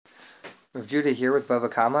Rav Judah here with Bava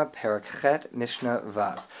Kama, Perek Chet, Mishnah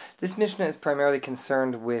Vav. This Mishnah is primarily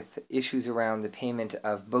concerned with issues around the payment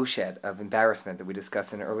of boshet, of embarrassment, that we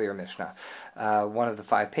discussed in an earlier Mishnah. One of the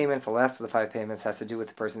five payments, the last of the five payments, has to do with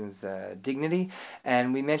the person's dignity,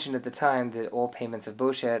 and we mentioned at the time that all payments of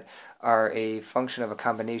boshet are a function of a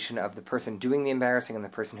combination of the person doing the embarrassing and the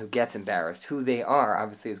person who gets embarrassed. Who they are,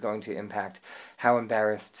 obviously, is going to impact how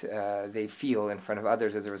embarrassed they feel in front of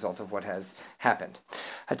others as a result of what has happened.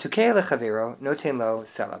 Noten lo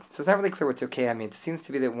sela. So it's not really clear what tokeya means. It seems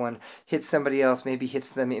to be that one hits somebody else, maybe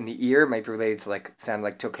hits them in the ear, might be related to sound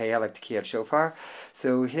like tokeya, like tekiyat shofar.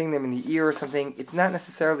 So hitting them in the ear or something, it's not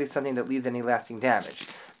necessarily something that leaves any lasting damage,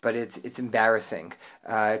 but it's embarrassing.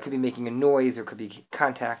 It could be making a noise, or it could be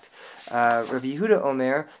contact. Rabbi Yehuda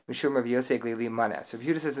Omer, Mishum Rabbi Yosei Glili Mana. So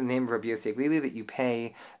Rabbi Yehuda says in the name of Rabbi Yosei Glili that you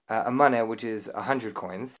pay a mana, which is 100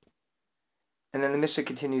 coins. And then the Mishnah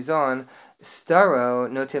continues on, Staro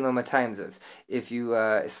noten lo matayim zuz. If you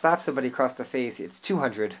slap somebody across the face, it's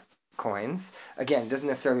 200 coins. Again, it doesn't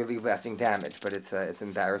necessarily leave lasting damage, but it's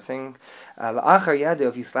embarrassing. La'achar yado,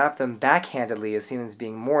 if you slap them backhandedly, is seen as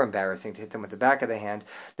being more embarrassing to hit them with the back of the hand.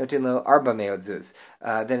 Noten lo arba meod zuz.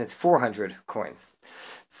 Then it's 400 coins.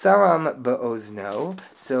 Saram ba'ozno.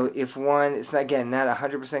 So if one, it's not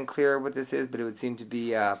 100% clear what this is, but it would seem to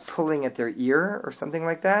be pulling at their ear or something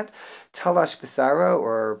like that. Talash basara,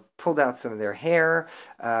 or pulled out some of their hair.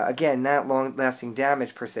 Again, not long-lasting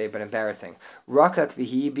damage per se, but embarrassing. Rakak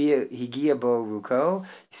higia bo ruko.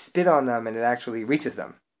 Spit on them and it actually reaches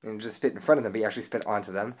them. And just spit in front of them, but you actually spit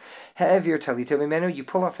onto them. He'evir talito mimenu, you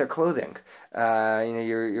pull off their clothing.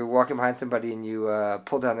 You're walking behind somebody and you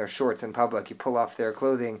pull down their shorts in public. You pull off their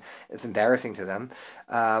clothing. It's embarrassing to them.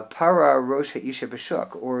 Para rosh ha'isha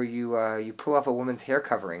b'shuk, or you pull off a woman's hair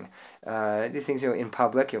covering. These things, in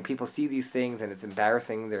public, people see these things and it's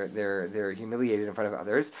embarrassing. They're humiliated in front of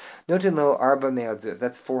others. Noten lo arba meod zuz.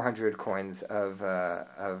 That's 400 coins of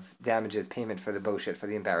damages payment for the boshet, for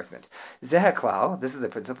the embarrassment. Zeh klal. This is the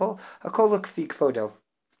principle. Hakol kfi kvodo.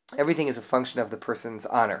 Everything is a function of the person's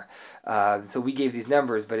honor. So we gave these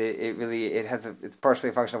numbers, but it's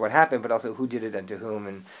partially a function of what happened, but also who did it and to whom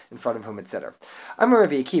and in front of whom, etc. I'm a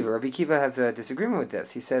Rabbi Akiva. Rabbi Akiva has a disagreement with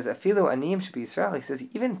this. He says, "Afilu aniyim should be Israel." He says,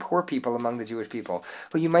 even poor people among the Jewish people,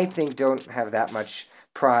 who you might think don't have that much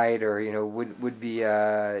pride, or would be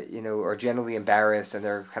or generally embarrassed and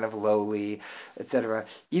they're kind of lowly, etc.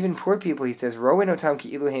 Even poor people, he says,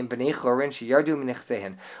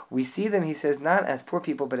 we see them, he says, not as poor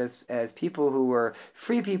people, but as people who were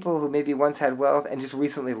free people who maybe once had wealth and just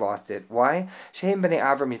recently lost it. Why? They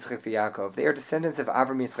are descendants of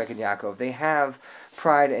Avram, Yitzchak, and Yaakov. They have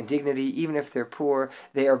pride and dignity, even if they're poor.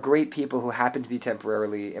 They are great people who happen to be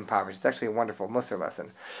temporarily impoverished. It's actually a wonderful Musar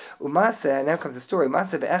lesson. And now comes the story.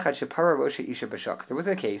 There was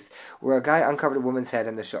a case where a guy uncovered a woman's head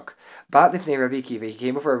in the shuk. He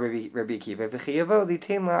came before Rabbi Akiva. Rabbi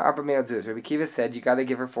Akiva said, you got to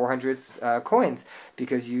give her 400 coins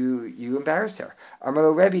because you embarrassed her. So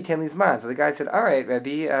the guy said, all right,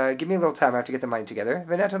 Rabbi, give me a little time. I have to get the money together.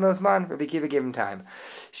 Rabbi Akiva gave him time.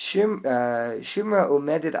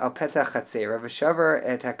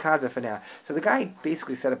 So the guy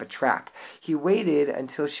basically set up a trap. He waited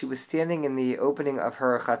until she was standing in the opening of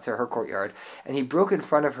her chatzar, her courtyard, and he broke in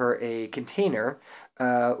front of her a container.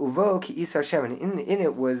 Uvo ki isar shemen. In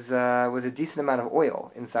it was a decent amount of oil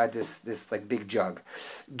inside this big jug.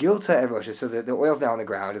 Gilta erosha. So the oil's now on the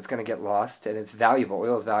ground. It's going to get lost, and it's valuable.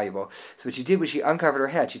 Oil is valuable. So what she did was she uncovered her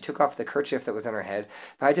head. She took off the kerchief that was on her head.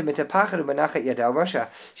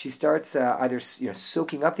 She starts either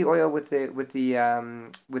soaking up the oil with the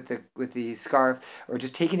scarf, or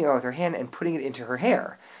just taking the oil with her hand and putting it into her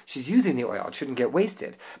hair. She's using the oil. It shouldn't get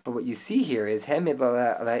wasted. But what you see here is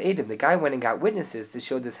the guy went and got witnesses to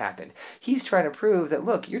show this happened. He's trying to prove that,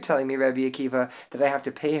 look, you're telling me, Rabbi Akiva, that I have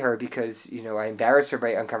to pay her because, I embarrassed her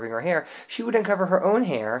by uncovering her hair. She would uncover her own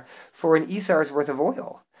hair for an isar's worth of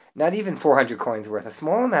oil. Not even 400 coins worth, a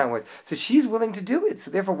small amount worth. So she's willing to do it.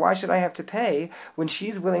 So therefore, why should I have to pay when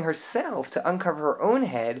she's willing herself to uncover her own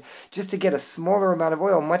head just to get a smaller amount of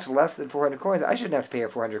oil, much less than 400 coins? I shouldn't have to pay her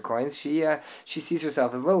 400 coins. She sees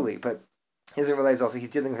herself as lowly, but he doesn't realize also he's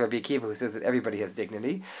dealing with Rabbi Akiva, who says that everybody has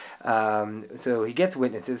dignity. So he gets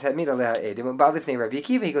witnesses. He goes back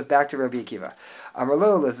to Rabbi Akiva.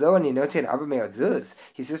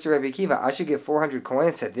 He says to Rabbi Akiva, I should give 400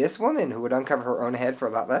 coins to this woman who would uncover her own head for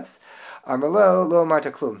a lot less.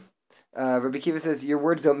 Rabbi Kiva says your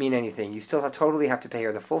words don't mean anything. You still totally have to pay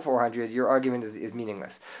her the full 400. Your argument is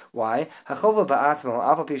meaningless. Why? Hachova ba'atzmo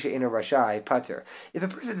afal pi she'eino rashai pater. If a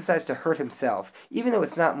person decides to hurt himself, even though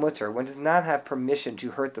it's not mutter, one does not have permission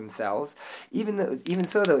to hurt themselves. Even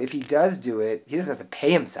so, though, if he does do it, he doesn't have to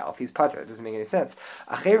pay himself. He's pater. It doesn't make any sense.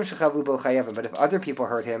 But if other people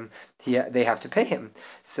hurt him, they have to pay him.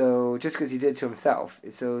 So just because he did it to himself.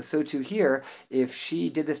 So too here, if she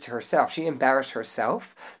did this to herself, she embarrassed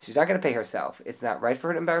herself. She's not going to pay herself. It's not right for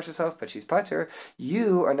her to embarrass herself, but she's pater.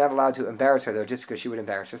 You are not allowed to embarrass her, though, just because she would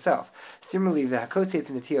embarrass herself. Similarly, the hakotzetz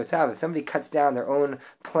and the tiotav, if somebody cuts down their own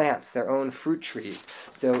plants, their own fruit trees,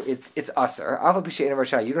 so it's usher.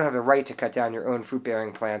 You don't have the right to cut down your own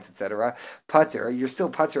fruit-bearing plants, etc. Pater, you're still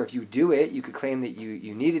pater if you do it. You could claim that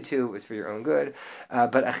you needed to, it was for your own good.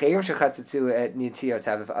 But if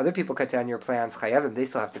other people cut down your plants, chayavim, they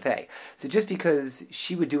still have to pay. So just because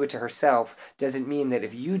she would do it to herself doesn't mean that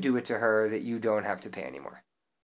if you do it to her that you don't have to pay anymore.